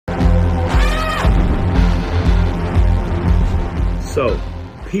So,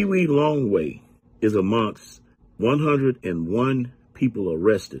 Pee Wee Longway is amongst 101 people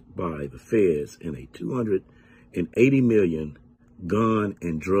arrested by the feds in a $280 million gun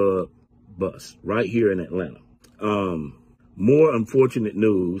and drug bust right here in Atlanta. More unfortunate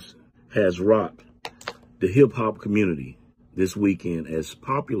news has rocked the hip hop community this weekend as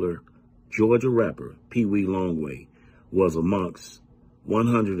popular Georgia rapper Pee Wee Longway was amongst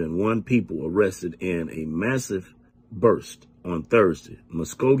 101 people arrested in a massive burst on Thursday.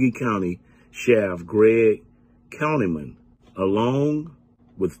 Muscogee County Sheriff Greg Countyman, along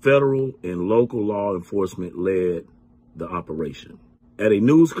with federal and local law enforcement, led the operation. At a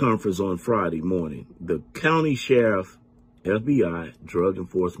news conference on Friday morning, the county sheriff, FBI, Drug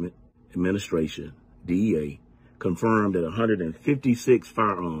Enforcement Administration, DEA, confirmed that 156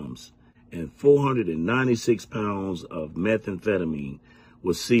 firearms and 496 pounds of methamphetamine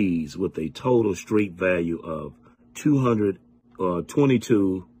was seized with a total street value of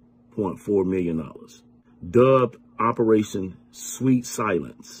 $22.4 million. Dubbed Operation Sweet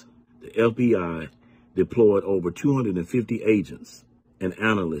Silence, the FBI deployed over 250 agents and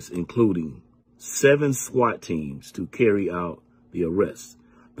analysts, including 7 SWAT teams, to carry out the arrests.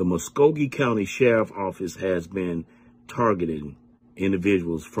 The Muscogee County Sheriff Office has been targeting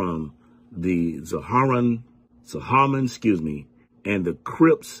individuals from the Zahaman, and the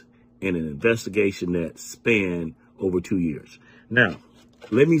Crips in an investigation that spanned over 2 years. Now,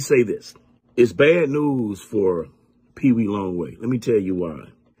 let me say this. It's bad news for Pee Wee Longway. Let me tell you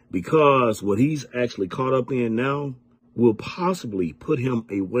why. Because what he's actually caught up in now will possibly put him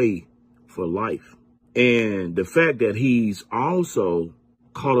away for life. And the fact that he's also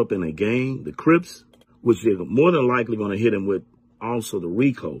caught up in a gang, the Crips, which they're more than likely going to hit him with also the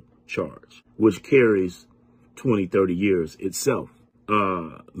RICO charge, which carries 20, 30 years itself.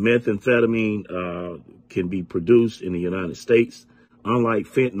 Methamphetamine can be produced in the United States. Unlike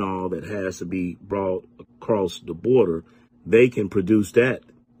fentanyl that has to be brought across the border, they can produce that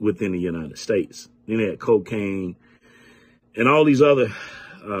within the United States. Then they had cocaine and all these other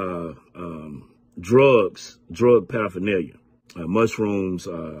drug paraphernalia, mushrooms,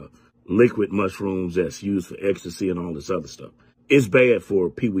 liquid mushrooms that's used for ecstasy and all this other stuff. It's bad for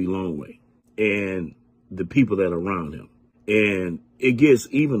Pee Wee Longway and the people that are around him. And it gets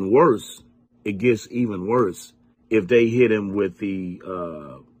even worse. It gets even worse if they hit him with the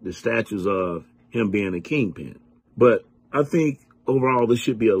statues of him being a kingpin. But I think overall, this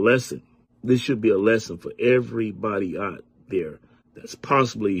should be a lesson. This should be a lesson for everybody out there that's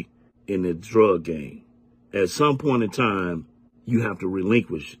possibly in the drug game. At some point in time, you have to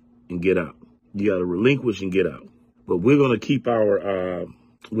relinquish and get out. You got to relinquish and get out. But we're going to keep our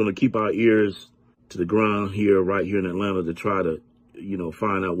ears to the ground here, right here in Atlanta, to try to,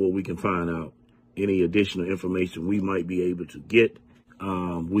 find out what we can find out. Any additional information we might be able to get,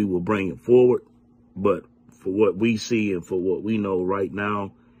 we will bring it forward. But for what we see and for what we know right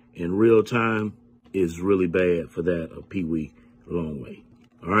now in real time is really bad for that of Pee Wee Longway.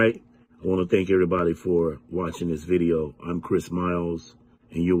 All right. I want to thank everybody for watching this video. I'm Chris Miles,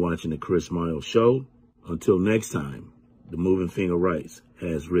 and you're watching The Chris Miles Show. Until next time, the Moving Finger Rights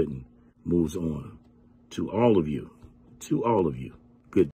has written, moves on. To all of you.